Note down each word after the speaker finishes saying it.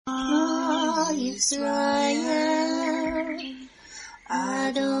Yisrael,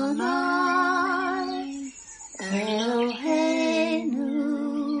 Adonai Eloheinu,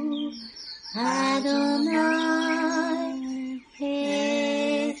 Adonai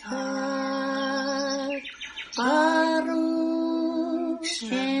Echad, Baruch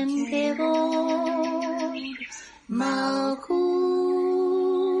Shem Kevod Malkuto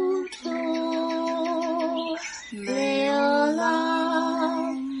Leolam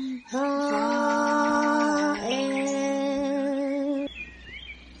Va'ed.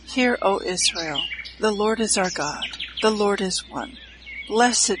 Hear, O Israel, the Lord is our God, the Lord is one.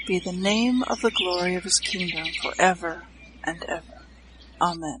 Blessed be the name of the glory of his kingdom forever and ever.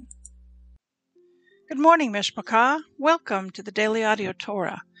 Amen. Good morning, Mishpachah. Welcome to the Daily Audio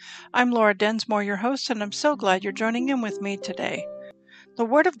Torah. I'm Laura Densmore, your host, and I'm so glad you're joining in with me today. The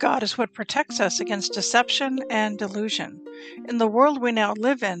Word of God is what protects us against deception and delusion. In the world we now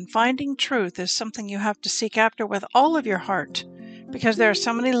live in, finding truth is something you have to seek after with all of your heart, because there are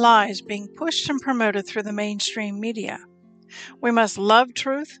so many lies being pushed and promoted through the mainstream media. We must love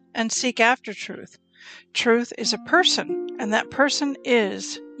truth and seek after truth. Truth is a person, and that person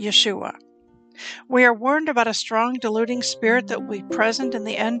is Yeshua. We are warned about a strong deluding spirit that will be present in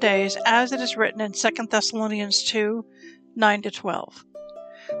the end days, as it is written in 2 Thessalonians 2, 9-12.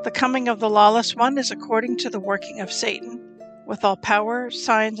 The coming of the lawless one is according to the working of Satan, with all power,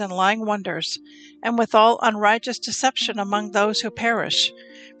 signs, and lying wonders, and with all unrighteous deception among those who perish,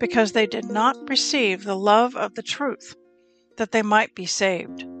 because they did not receive the love of the truth, that they might be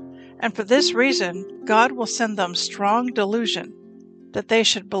saved. And for this reason God will send them strong delusion, that they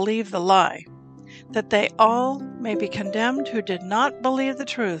should believe the lie, that they all may be condemned who did not believe the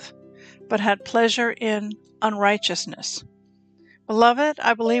truth, but had pleasure in unrighteousness. Beloved,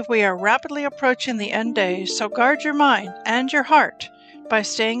 I believe we are rapidly approaching the end days, so guard your mind and your heart by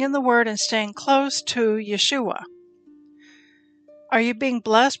staying in the Word and staying close to Yeshua. Are you being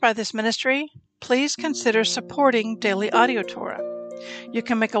blessed by this ministry? Please consider supporting Daily Audio Torah. You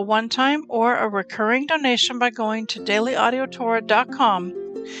can make a one-time or a recurring donation by going to dailyaudiotorah.com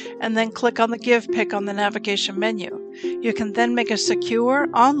and then click on the Give pick on the navigation menu. You can then make a secure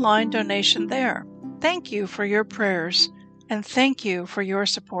online donation there. Thank you for your prayers, and thank you for your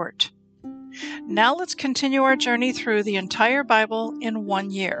support. Now let's continue our journey through the entire Bible in 1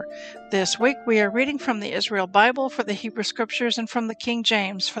 year. This week we are reading from the Israel Bible for the Hebrew Scriptures and from the King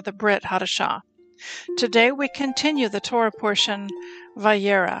James for the Brit Hadashah. Today we continue the Torah portion,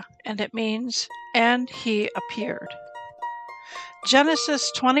 Vayera, and it means, and he appeared.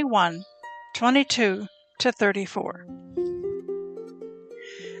 Genesis 21, 22-34.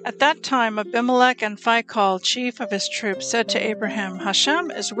 At that time Abimelech and Phicol, chief of his troops, said to Abraham,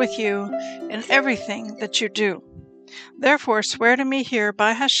 Hashem is with you in everything that you do. Therefore swear to me here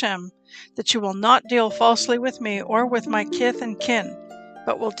by Hashem that you will not deal falsely with me or with my kith and kin,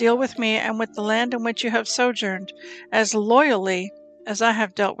 but will deal with me and with the land in which you have sojourned as loyally as I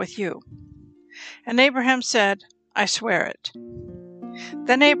have dealt with you. And Abraham said, I swear it.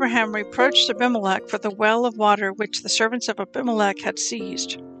 Then Abraham reproached Abimelech for the well of water which the servants of Abimelech had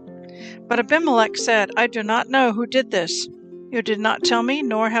seized. But Abimelech said, I do not know who did this. You did not tell me,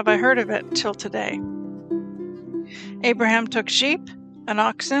 nor have I heard of it till today. Abraham took sheep and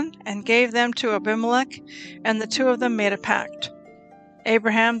oxen and gave them to Abimelech, and the two of them made a pact.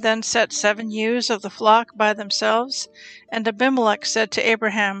 Abraham then set 7 ewes of the flock by themselves, and Abimelech said to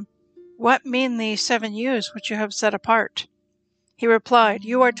Abraham, What mean these 7 ewes which you have set apart? He replied,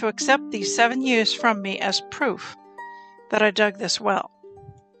 You are to accept these 7 ewes from me as proof that I dug this well.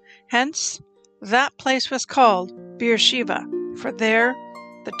 Hence, that place was called Beersheba, for there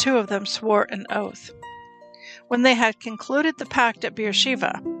the two of them swore an oath. When they had concluded the pact at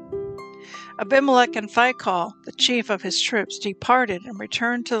Beersheba, Abimelech and Phicol, the chief of his troops, departed and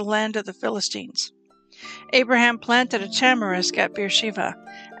returned to the land of the Philistines. Abraham planted a tamarisk at Beersheba,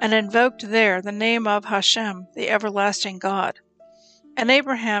 and invoked there the name of Hashem, the everlasting God. And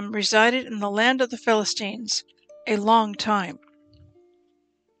Abraham resided in the land of the Philistines a long time.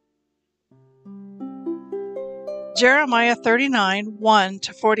 Jeremiah 39,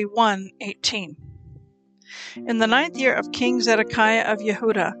 1-41:18. In the 9th year of King Zedekiah of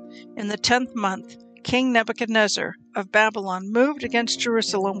Yehuda, in the 10th month, King Nebuchadnezzar of Babylon moved against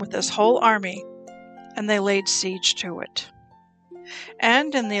Jerusalem with his whole army, and they laid siege to it.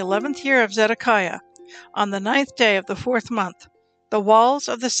 And in the 11th year of Zedekiah, on the 9th day of the 4th month, the walls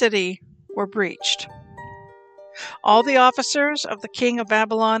of the city were breached. All the officers of the king of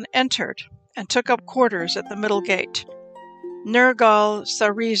Babylon entered and took up quarters at the middle gate.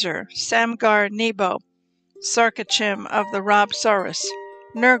 Nergal-Sarezer, Samgar-Nebo, Sarkachim of the Rabsaris,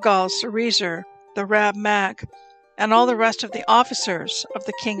 Nergal-Sarezer, the Rab-Mag, and all the rest of the officers of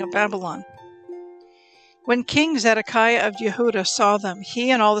the king of Babylon. When King Zedekiah of Yehudah saw them,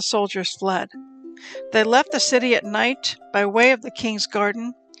 he and all the soldiers fled. They left the city at night by way of the king's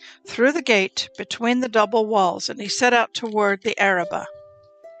garden, through the gate between the double walls, and he set out toward the Arabah.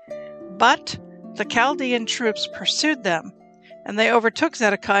 But the Chaldean troops pursued them, and they overtook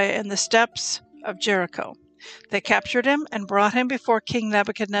Zedekiah in the steppes of Jericho. They captured him and brought him before King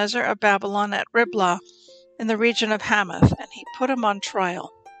Nebuchadnezzar of Babylon at Riblah in the region of Hamath, and he put him on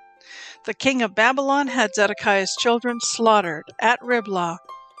trial. The king of Babylon had Zedekiah's children slaughtered at Riblah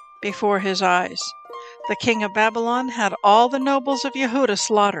before his eyes. The king of Babylon had all the nobles of Yehudah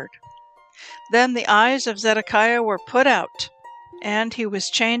slaughtered. Then the eyes of Zedekiah were put out, and he was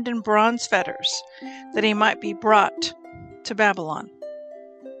chained in bronze fetters, that he might be brought to Babylon.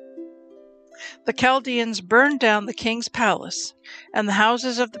 The Chaldeans burned down the king's palace and the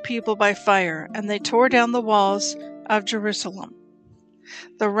houses of the people by fire, and they tore down the walls of Jerusalem.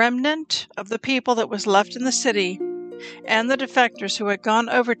 The remnant of the people that was left in the city, and the defectors who had gone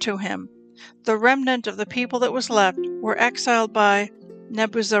over to him, the remnant of the people that was left, were exiled by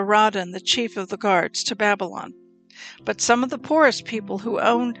Nebuzaradan, the chief of the guards, to Babylon. But some of the poorest people who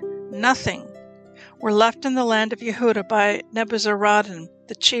owned nothing were left in the land of Yehudah by Nebuzaradan,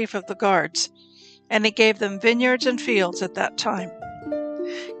 the chief of the guards, and he gave them vineyards and fields at that time.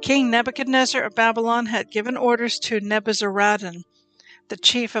 King Nebuchadnezzar of Babylon had given orders to Nebuzaradan, the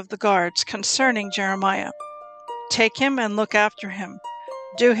chief of the guards, concerning Jeremiah. Take him and look after him.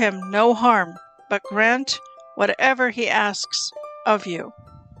 Do him no harm, but grant whatever he asks of you.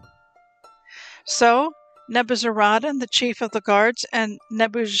 So Nebuzaradan, the chief of the guards, and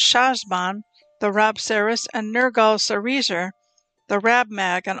Nebuchadnezzar, the Rabsaris, and Nergal-Sarezer, the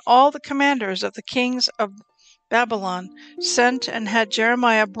Rab-Mag, and all the commanders of the kings of Babylon sent and had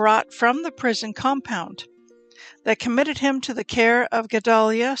Jeremiah brought from the prison compound. They committed him to the care of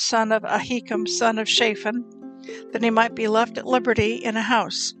Gedaliah, son of Ahikam, son of Shaphan, that he might be left at liberty in a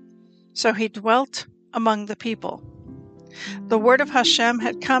house. So he dwelt among the people. The word of Hashem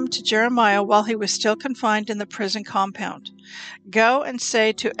had come to Jeremiah while he was still confined in the prison compound. Go and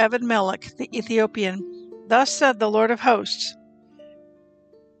say to Ebed-Melech the Ethiopian, Thus said the Lord of hosts,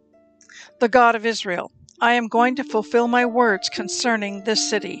 the God of Israel, I am going to fulfill my words concerning this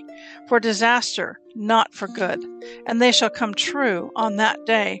city, for disaster, not for good, and they shall come true on that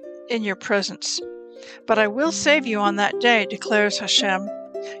day in your presence. But I will save you on that day, declares Hashem.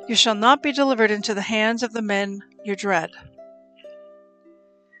 You shall not be delivered into the hands of the men you dread.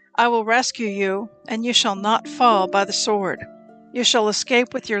 I will rescue you, and you shall not fall by the sword. You shall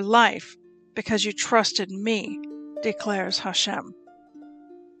escape with your life, because you trusted me, declares Hashem.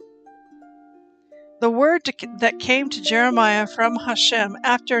 The word that came to Jeremiah from Hashem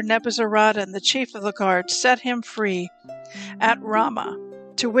after Nebuzaradan, the chief of the guard, set him free at Ramah,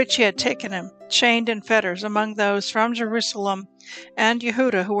 to which he had taken him, chained in fetters, among those from Jerusalem and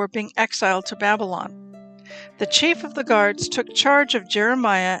Yehudah who were being exiled to Babylon. The chief of the guards took charge of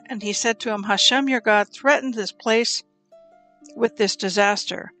Jeremiah, and he said to him, Hashem your God threatened this place with this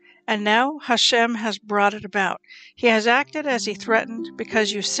disaster, and now Hashem has brought it about. He has acted as he threatened,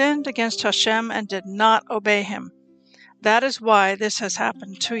 because you sinned against Hashem and did not obey him. That is why this has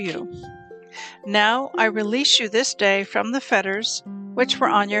happened to you. Now I release you this day from the fetters which were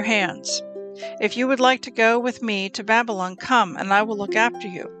on your hands. If you would like to go with me to Babylon, come, and I will look after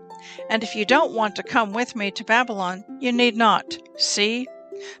you. And if you don't want to come with me to Babylon, you need not. See,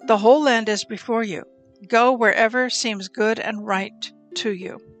 the whole land is before you. Go wherever seems good and right to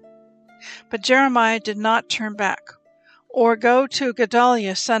you. But Jeremiah did not turn back, or go to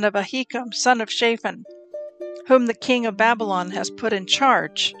Gedaliah, son of Ahikam, son of Shaphan, whom the king of Babylon has put in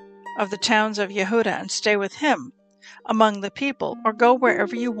charge of the towns of Yehudah, and stay with him among the people, or go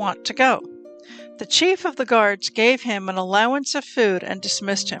wherever you want to go. The chief of the guards gave him an allowance of food and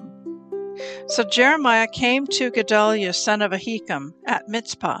dismissed him. So Jeremiah came to Gedaliah, son of Ahikam, at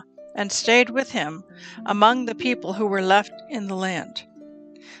Mizpah, and stayed with him among the people who were left in the land.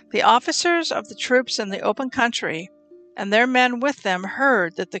 The officers of the troops in the open country and their men with them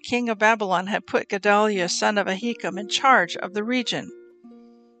heard that the king of Babylon had put Gedaliah, son of Ahikam, in charge of the region,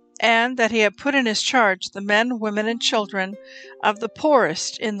 and that he had put in his charge the men, women, and children of the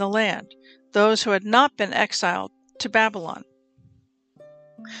poorest in the land, those who had not been exiled to Babylon.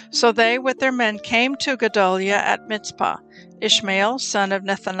 So they with their men came to Gedaliah at Mizpah, Ishmael, son of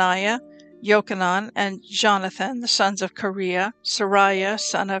Nethaniah, Yochanan, and Jonathan, the sons of Kareah, Sariah,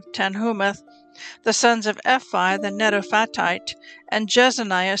 son of Tanhumeth, the sons of Ephi the Netophathite, and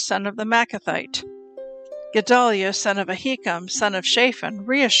Jezaniah, son of the Maacathite. Gedaliah, son of Ahikam, son of Shaphan,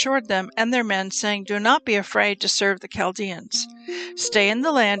 reassured them and their men, saying, "Do not be afraid to serve the Chaldeans. Stay in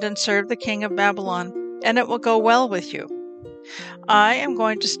the land and serve the king of Babylon, and it will go well with you. I am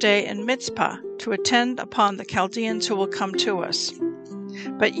going to stay in Mizpah to attend upon the Chaldeans who will come to us.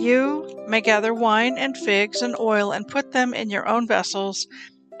 But you may gather wine and figs and oil and put them in your own vessels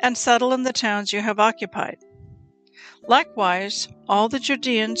and settle in the towns you have occupied." Likewise, all the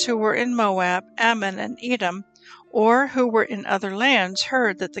Judeans who were in Moab, Ammon, and Edom, or who were in other lands,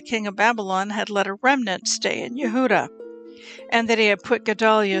 heard that the king of Babylon had let a remnant stay in Yehudah, and that he had put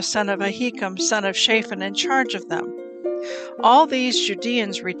Gedaliah, son of Ahikam, son of Shaphan, in charge of them. All these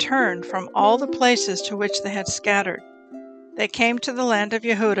Judeans returned from all the places to which they had scattered. They came to the land of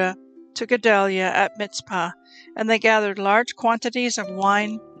Yehudah, to Gedaliah at Mizpah, and they gathered large quantities of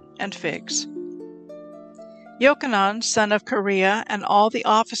wine and figs. Yochanan, son of Kareah, and all the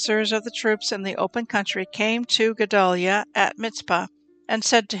officers of the troops in the open country came to Gedaliah at Mizpah, and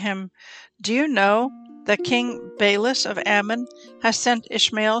said to him, "Do you know that King Baalis of Ammon has sent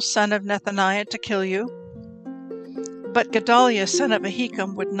Ishmael, son of Nethaniah, to kill you?" But Gedaliah, son of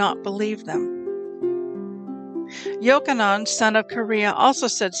Ahikam, would not believe them. Yochanan, son of Kareah, also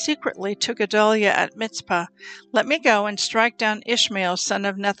said secretly to Gedaliah at Mizpah, "Let me go and strike down Ishmael, son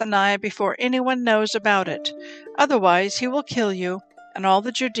of Nethaniah, before anyone knows about it. Otherwise he will kill you, and all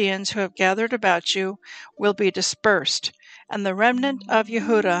the Judeans who have gathered about you will be dispersed, and the remnant of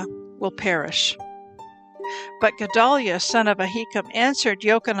Yehudah will perish." But Gedaliah, son of Ahikam, answered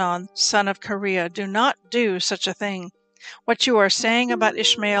Yochanan, son of Kareah, "Do not do such a thing. What you are saying about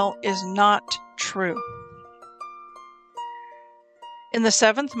Ishmael is not true." In the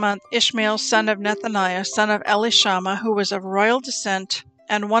 7th month, Ishmael, son of Nethaniah, son of Elishama, who was of royal descent,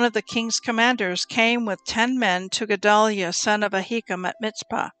 and one of the king's commanders, came with 10 men to Gedaliah, son of Ahikam, at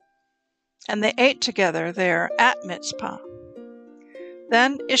Mizpah, and they ate together there at Mizpah.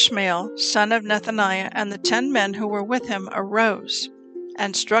 Then Ishmael, son of Nethaniah, and the 10 men who were with him arose,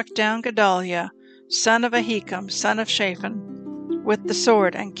 and struck down Gedaliah, son of Ahikam, son of Shaphan, with the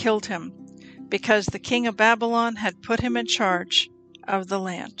sword, and killed him, because the king of Babylon had put him in charge of the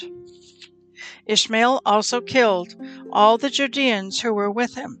land. Ishmael also killed all the Judeans who were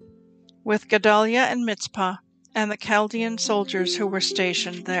with him, with Gedaliah in Mizpah, and the Chaldean soldiers who were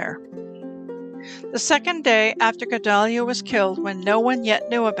stationed there. The 2nd day after Gedaliah was killed, when no one yet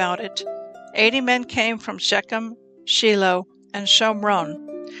knew about it, 80 men came from Shechem, Shiloh, and Shomron,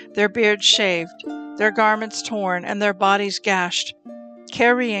 their beards shaved, their garments torn, and their bodies gashed,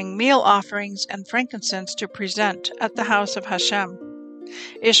 carrying meal offerings and frankincense to present at the house of Hashem.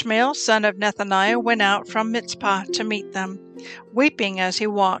 Ishmael, son of Nethaniah, went out from Mizpah to meet them, weeping as he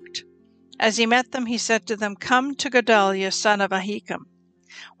walked. As he met them, he said to them, "Come to Gedaliah, son of Ahikam."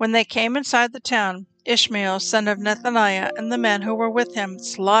 When they came inside the town, Ishmael, son of Nethaniah, and the men who were with him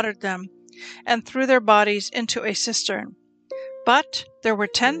slaughtered them and threw their bodies into a cistern. But there were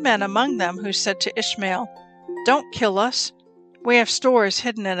 10 men among them who said to Ishmael, "Don't kill us. We have stores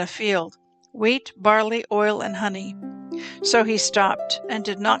hidden in a field, wheat, barley, oil, and honey." So he stopped and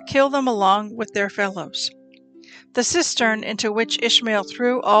did not kill them along with their fellows. The cistern into which Ishmael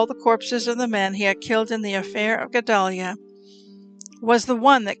threw all the corpses of the men he had killed in the affair of Gedaliah was the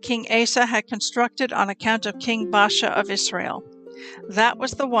one that King Asa had constructed on account of King Baasha of Israel. That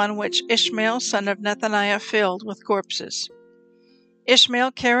was the one which Ishmael, son of Nethaniah, filled with corpses.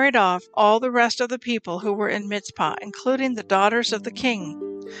 Ishmael carried off all the rest of the people who were in Mizpah, including the daughters of the king,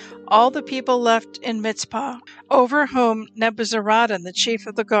 all the people left in Mizpah, over whom Nebuzaradan, the chief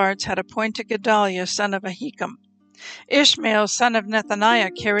of the guards, had appointed Gedaliah, son of Ahikam. Ishmael, son of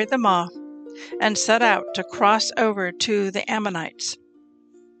Nethaniah, carried them off and set out to cross over to the Ammonites.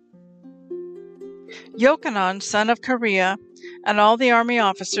 Yochanan, son of Kareah, and all the army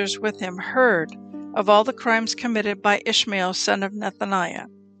officers with him heard of all the crimes committed by Ishmael, son of Nethaniah.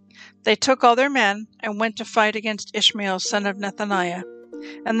 They took all their men and went to fight against Ishmael, son of Nethaniah,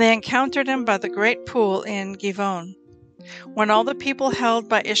 and they encountered him by the great pool in Givon. When all the people held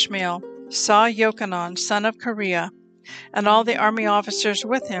by Ishmael saw Yochanan, son of Kareah, and all the army officers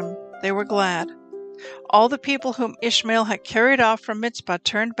with him, they were glad. All the people whom Ishmael had carried off from Mizpah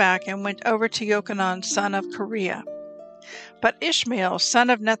turned back and went over to Yochanan, son of Kareah. But Ishmael, son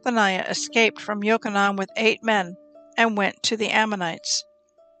of Nethaniah, escaped from Yochanan with 8 men, and went to the Ammonites.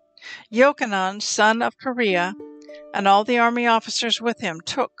 Yochanan, son of Kareah, and all the army officers with him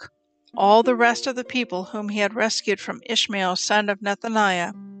took all the rest of the people whom he had rescued from Ishmael, son of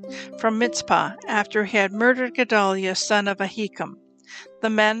Nethaniah, from Mizpah, after he had murdered Gedaliah, son of Ahikam, the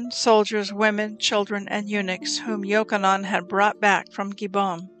men, soldiers, women, children, and eunuchs whom Yochanan had brought back from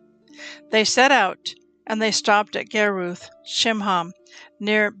Gibon. They set out and they stopped at Geruth Shimham,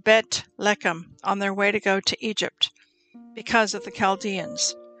 near Bet Lechem, on their way to go to Egypt, because of the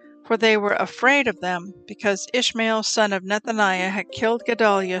Chaldeans. For they were afraid of them, because Ishmael son of Nethaniah had killed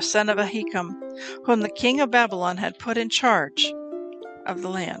Gedaliah son of Ahikam, whom the king of Babylon had put in charge of the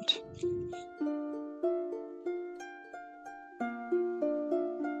land.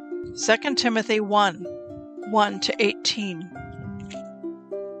 Second Timothy 1:1-18.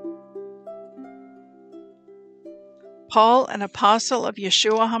 Paul, an apostle of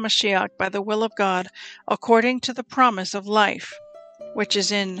Yeshua HaMashiach by the will of God, according to the promise of life, which is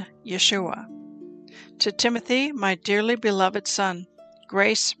in Yeshua. To Timothy, my dearly beloved son,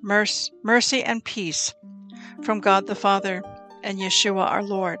 grace, mercy, and peace from God the Father and Yeshua our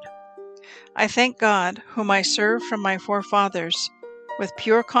Lord. I thank God, whom I serve from my forefathers, with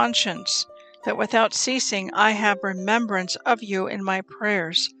pure conscience, that without ceasing I have remembrance of you in my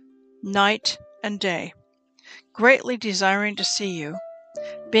prayers, night and day, greatly desiring to see you,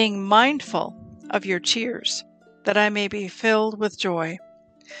 being mindful of your tears, that I may be filled with joy,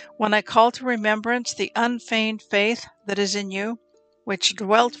 when I call to remembrance the unfeigned faith that is in you, which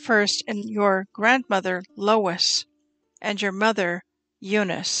dwelt first in your grandmother Lois and your mother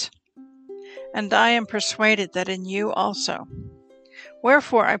Eunice, and I am persuaded that in you also.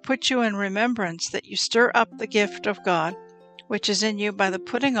 Wherefore I put you in remembrance that you stir up the gift of God, which is in you by the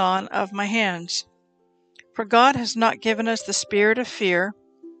putting on of my hands. For God has not given us the spirit of fear,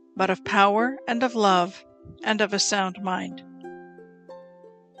 but of power and of love and of a sound mind.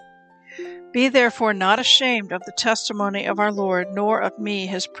 Be therefore not ashamed of the testimony of our Lord, nor of me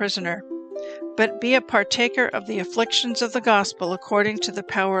his prisoner, but be a partaker of the afflictions of the gospel according to the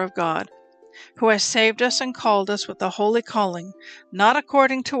power of God, who has saved us and called us with a holy calling, not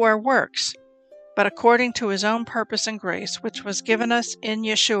according to our works, but according to his own purpose and grace, which was given us in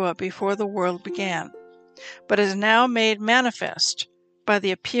Yeshua before the world began, but is now made manifest by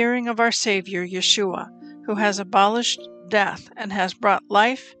the appearing of our Savior Yeshua, who has abolished death and has brought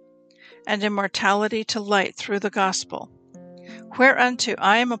life and immortality to light through the gospel, whereunto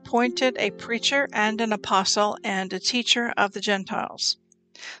I am appointed a preacher and an apostle and a teacher of the Gentiles,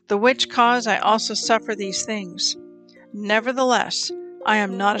 the which cause I also suffer these things. Nevertheless, I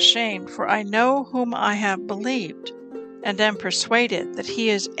am not ashamed, for I know whom I have believed, and am persuaded that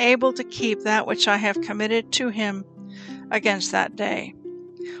he is able to keep that which I have committed to him against that day.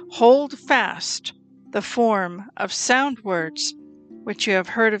 Hold fast the form of sound words which you have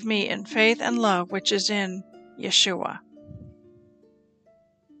heard of me in faith and love which is in Yeshua.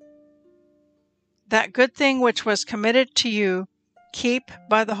 That good thing which was committed to you, keep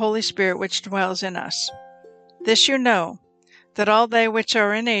by the Holy Spirit which dwells in us. This you know, that all they which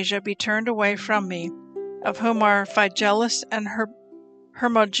are in Asia be turned away from me, of whom are Phygellus and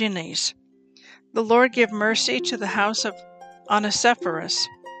Hermogenes. The Lord give mercy to the house of Onesiphorus,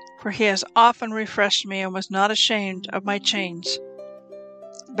 for he has often refreshed me and was not ashamed of my chains.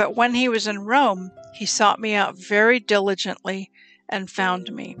 But when he was in Rome, he sought me out very diligently and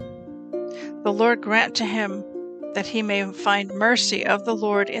found me. The Lord grant to him that he may find mercy of the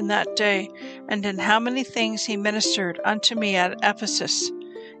Lord in that day, and in how many things he ministered unto me at Ephesus,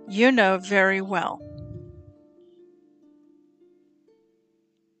 you know very well.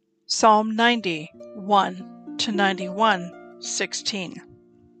 Psalm 91:1-91:16.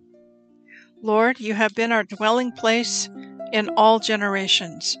 Lord, you have been our dwelling place in all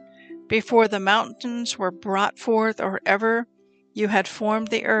generations. Before the mountains were brought forth, or ever you had formed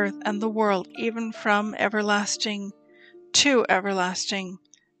the earth and the world, even from everlasting to everlasting,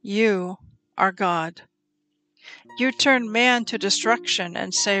 you are God. You turn man to destruction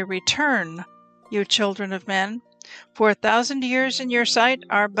and say, Return, you children of men, for 1,000 years in your sight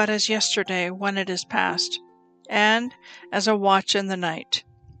are but as yesterday when it is past, and as a watch in the night.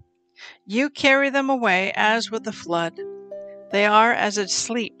 You carry them away as with a flood. They are as a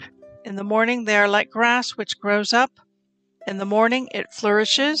sleep. In the morning they are like grass which grows up. In the morning it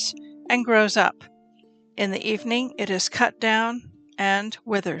flourishes and grows up. In the evening it is cut down and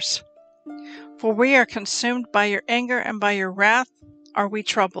withers. For we are consumed by your anger, and by your wrath are we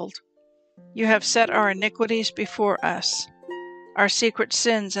troubled. You have set our iniquities before us, our secret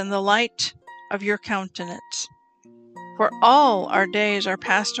sins in the light of your countenance. For all our days are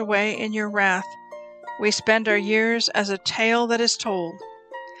passed away in your wrath. We spend our years as a tale that is told.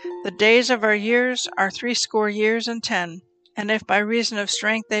 The days of our years are 80 years and 10, and if by reason of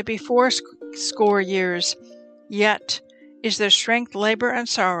strength they be 80 years, yet is their strength labor and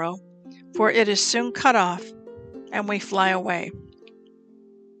sorrow, for it is soon cut off, and we fly away.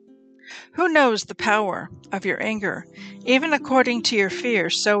 Who knows the power of your anger? Even according to your fear,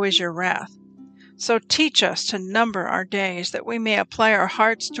 so is your wrath. So teach us to number our days, that we may apply our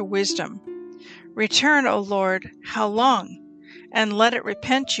hearts to wisdom. Return, O Lord, how long? And let it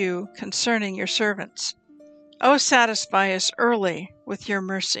repent you concerning your servants. O satisfy us early with your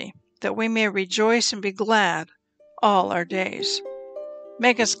mercy, that we may rejoice and be glad all our days.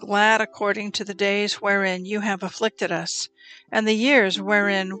 Make us glad according to the days wherein you have afflicted us, and the years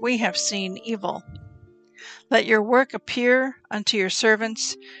wherein we have seen evil. Let your work appear unto your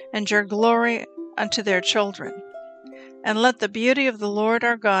servants, and your glory unto their children. And let the beauty of the Lord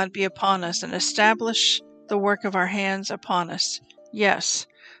our God be upon us, and establish the work of our hands upon us. Yes,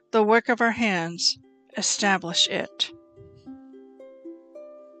 the work of our hands, establish it.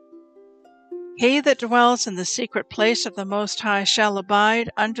 He that dwells in the secret place of the Most High shall abide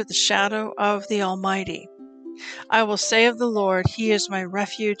under the shadow of the Almighty. I will say of the Lord, He is my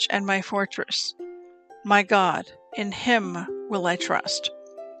refuge and my fortress. My God, in Him will I trust.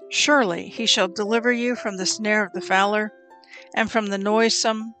 Surely He shall deliver you from the snare of the fowler, and from the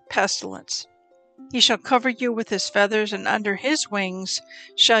noisome pestilence. He shall cover you with His feathers, and under His wings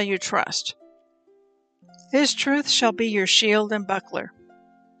shall you trust. His truth shall be your shield and buckler.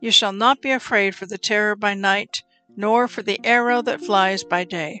 You shall not be afraid for the terror by night, nor for the arrow that flies by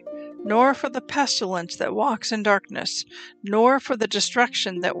day, nor for the pestilence that walks in darkness, nor for the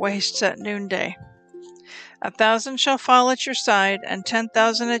destruction that wastes at noonday. 1,000 shall fall at your side, and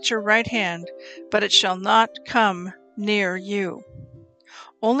 10,000 at your right hand, but it shall not come near you.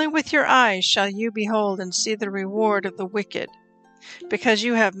 Only with your eyes shall you behold and see the reward of the wicked, because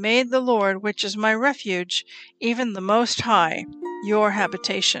you have made the Lord, which is my refuge, even the Most High, your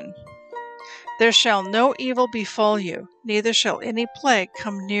habitation. There shall no evil befall you, neither shall any plague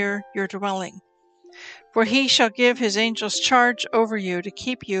come near your dwelling. For He shall give His angels charge over you to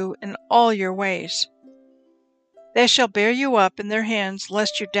keep you in all your ways. They shall bear you up in their hands,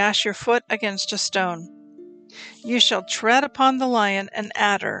 lest you dash your foot against a stone. You shall tread upon the lion and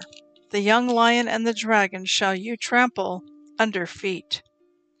adder. The young lion and the dragon shall you trample under feet.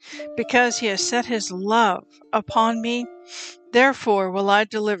 Because he has set his love upon me, therefore will I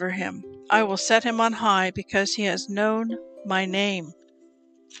deliver him. I will set him on high, because he has known my name.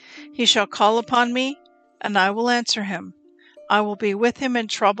 He shall call upon me, and I will answer him. I will be with him in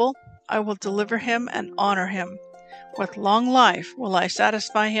trouble. I will deliver him and honor him. With long life will I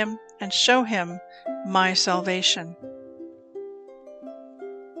satisfy him and show him my salvation.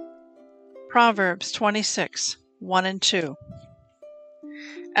 Proverbs 26, 1 and 2.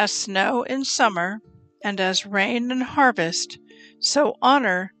 As snow in summer, and as rain in harvest, so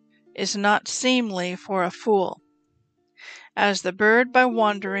honor is not seemly for a fool. As the bird by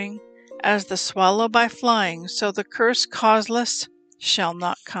wandering, as the swallow by flying, so the curse causeless shall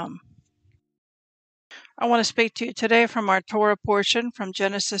not come. I want to speak to you today from our Torah portion from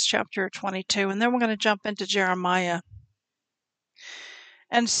Genesis chapter 22, and then we're going to jump into Jeremiah.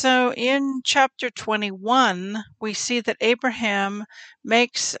 And so in chapter 21, we see that Abraham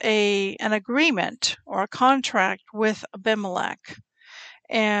makes an agreement or a contract with Abimelech.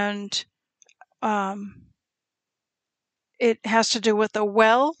 And it has to do with a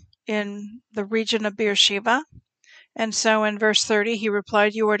well in the region of Beersheba. And so in verse 30, he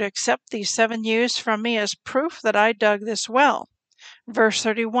replied, "You are to accept these 7 ewes from me as proof that I dug this well." Verse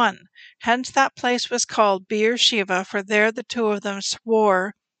 31, hence that place was called Beersheba, for there the two of them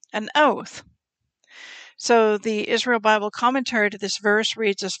swore an oath. So the Israel Bible commentary to this verse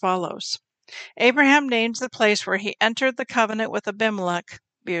reads as follows. Abraham names the place where he entered the covenant with Abimelech,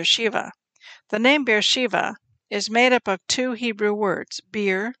 Beersheba. The name Beersheba is made up of 2 Hebrew words,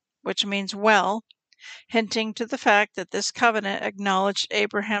 beer, which means well, hinting to the fact that this covenant acknowledged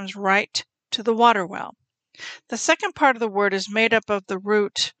Abraham's right to the water well. The second part of the word is made up of the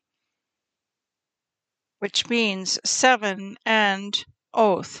root, which means 7 and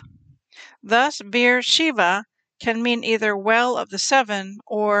oath. Thus, Beersheba can mean either well of the 7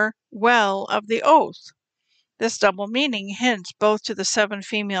 or well of the oath. This double meaning hints both to the 7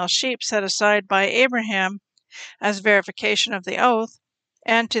 female sheep set aside by Abraham as verification of the oath,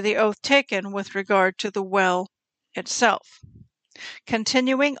 and to the oath taken with regard to the well itself.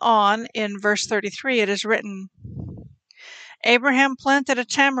 Continuing on in verse 33, it is written, Abraham planted a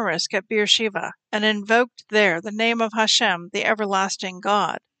tamarisk at Beersheba, and invoked there the name of Hashem, the everlasting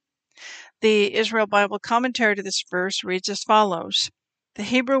God. The Israel Bible commentary to this verse reads as follows. The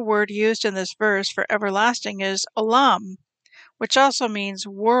Hebrew word used in this verse for everlasting is olam, which also means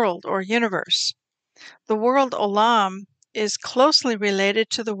world or universe. The word olam is closely related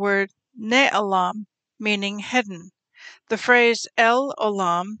to the word ne'elam, meaning hidden. The phrase El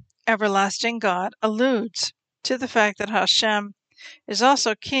Olam, everlasting God, alludes to the fact that Hashem is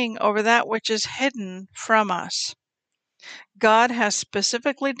also king over that which is hidden from us. God has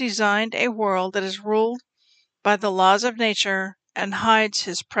specifically designed a world that is ruled by the laws of nature and hides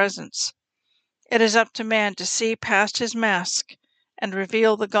his presence. It is up to man to see past his mask and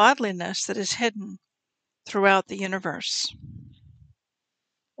reveal the godliness that is hidden throughout the universe.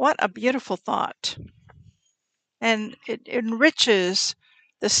 What a beautiful thought. And it enriches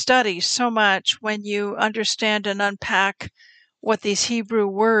the study so much when you understand and unpack what these Hebrew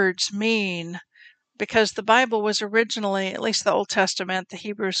words mean, because the Bible was originally, at least the Old Testament, the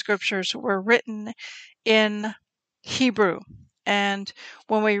Hebrew scriptures were written in Hebrew. And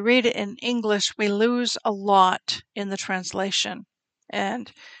when we read it in English, we lose a lot in the translation.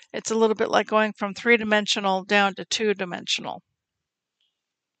 And it's a little bit like going from three-dimensional down to two-dimensional.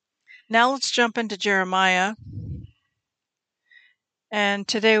 Now let's jump into Jeremiah. And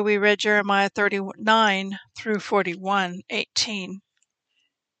today we read Jeremiah 39 through 41:18.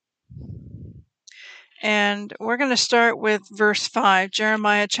 And we're going to start with verse 5,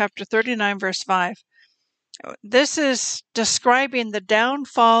 Jeremiah chapter 39, verse 5. This is describing the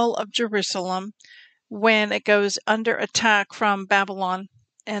downfall of Jerusalem when it goes under attack from Babylon.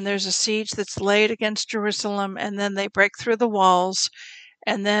 And there's a siege that's laid against Jerusalem, and then they break through the walls,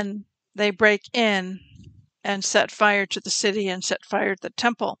 and then they break in and set fire to the city and set fire to the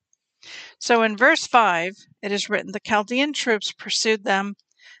temple. So in verse 5, it is written, the Chaldean troops pursued them.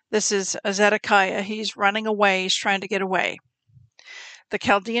 This is Zedekiah. He's running away. He's trying to get away. The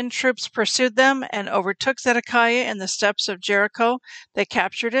Chaldean troops pursued them and overtook Zedekiah in the steps of Jericho. They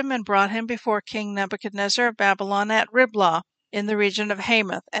captured him and brought him before King Nebuchadnezzar of Babylon at Riblah in the region of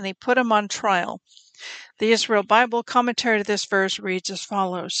Hamath, and he put him on trial. The Israel Bible commentary to this verse reads as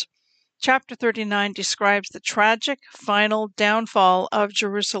follows. Chapter 39 describes the tragic final downfall of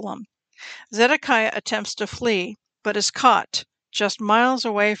Jerusalem. Zedekiah attempts to flee, but is caught just miles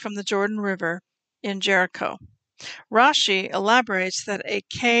away from the Jordan River in Jericho. Rashi elaborates that a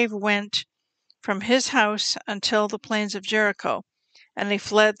cave went from his house until the plains of Jericho, and he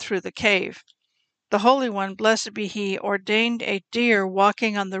fled through the cave. The Holy One, blessed be he, ordained a deer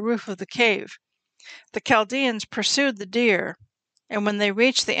walking on the roof of the cave. The Chaldeans pursued the deer, and when they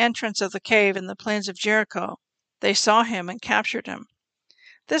reached the entrance of the cave in the plains of Jericho, they saw him and captured him.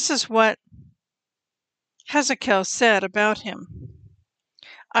 This is what Hezekiah said about him.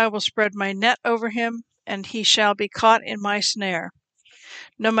 I will spread my net over him, and he shall be caught in my snare.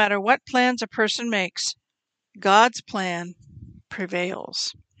 No matter what plans a person makes, God's plan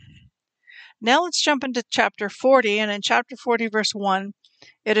prevails. Now let's jump into chapter 40, and in chapter 40, verse 1,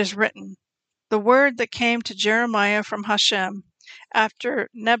 it is written, the word that came to Jeremiah from Hashem, after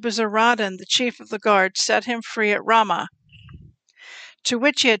Nebuzaradan, the chief of the guard, set him free at Ramah, to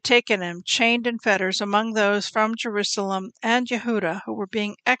which he had taken him, chained in fetters, among those from Jerusalem and Yehudah who were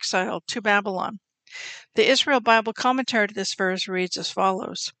being exiled to Babylon. The Israel Bible commentary to this verse reads as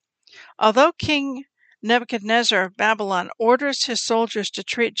follows. Although King Nebuchadnezzar of Babylon orders his soldiers to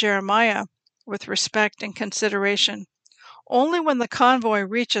treat Jeremiah with respect and consideration, only when the convoy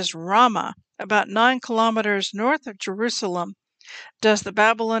reaches Ramah, about 9 kilometers north of Jerusalem, does the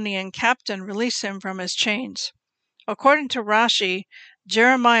Babylonian captain release him from his chains. According to Rashi,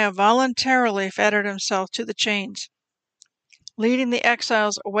 Jeremiah voluntarily fettered himself to the chains, leading the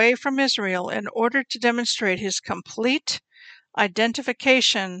exiles away from Israel in order to demonstrate his complete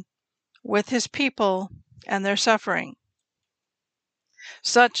identification with his people and their suffering.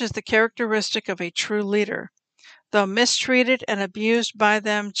 Such is the characteristic of a true leader. Though mistreated and abused by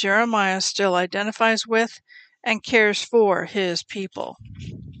them, Jeremiah still identifies with and cares for his people.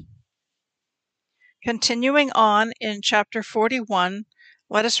 Continuing on in chapter 41,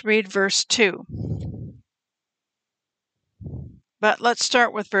 let us read verse 2. But let's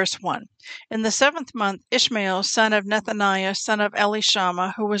start with verse 1. In the 7th month, Ishmael, son of Nethaniah, son of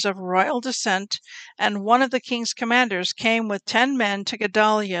Elishama, who was of royal descent, and one of the king's commanders, came with 10 men to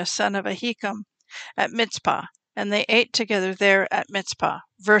Gedaliah, son of Ahikam, at Mizpah, and they ate together there at Mizpah.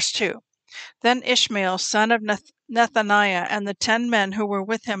 Verse 2. Then Ishmael, son of Nethaniah, and the 10 men who were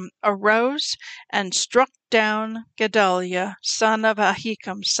with him arose and struck down Gedaliah, son of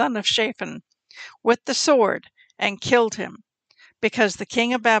Ahikam, son of Shaphan, with the sword, and killed him, because the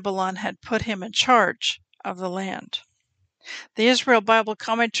king of Babylon had put him in charge of the land. The Israel Bible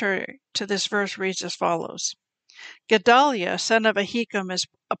commentary to this verse reads as follows. Gedaliah, son of Ahikam, is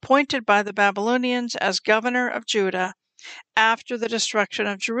appointed by the Babylonians as governor of Judah after the destruction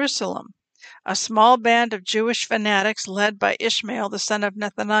of Jerusalem. A small band of Jewish fanatics led by Ishmael, the son of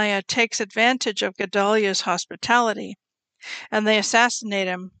Nethaniah, takes advantage of Gedaliah's hospitality, and they assassinate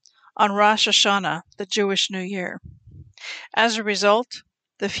him on Rosh Hashanah, the Jewish New Year. As a result,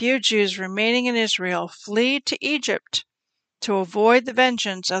 the few Jews remaining in Israel flee to Egypt to avoid the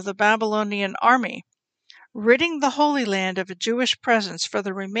vengeance of the Babylonian army, ridding the Holy Land of a Jewish presence for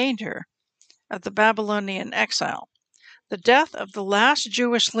the remainder of the Babylonian exile. The death of the last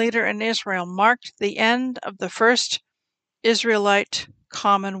Jewish leader in Israel marked the end of the first Israelite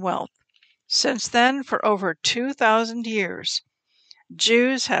commonwealth. Since then, for over 2,000 years,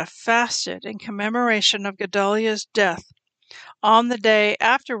 Jews have fasted in commemoration of Gedaliah's death on the day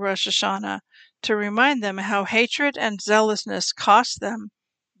after Rosh Hashanah to remind them how hatred and zealousness cost them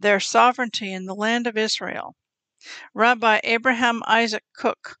their sovereignty in the land of Israel. Rabbi Abraham Isaac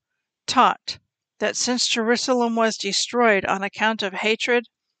Kook taught that since Jerusalem was destroyed on account of hatred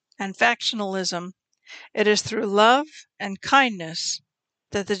and factionalism, it is through love and kindness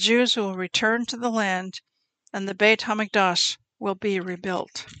that the Jews will return to the land and the Beit HaMikdash will be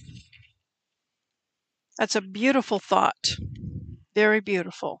rebuilt. That's a beautiful thought. Very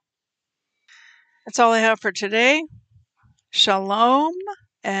beautiful. That's all I have for today. Shalom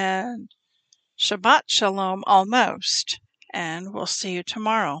and Shabbat Shalom almost. And we'll see you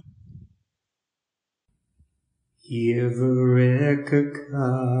tomorrow.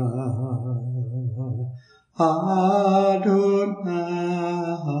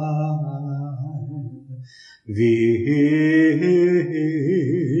 Vish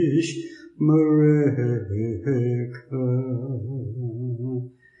Mareka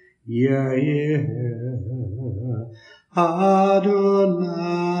Yair Adonai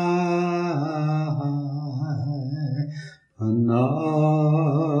Panavilaka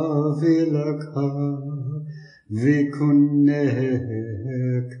Vikuneka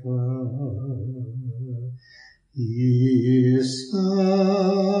Isa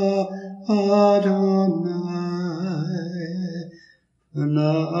Adonai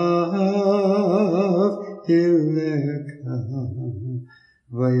Panav Ileka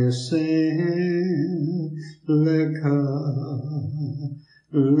Vayaseh Leka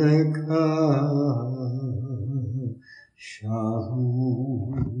Leka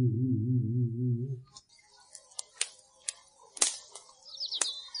Shalom.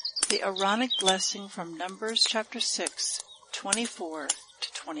 The Aaronic blessing from Numbers chapter 6, 24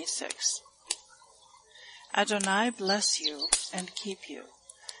 to 26. Adonai bless you and keep you.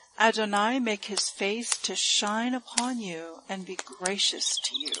 Adonai make his face to shine upon you and be gracious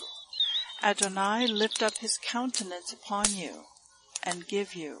to you. Adonai lift up his countenance upon you and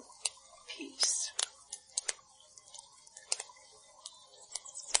give you peace.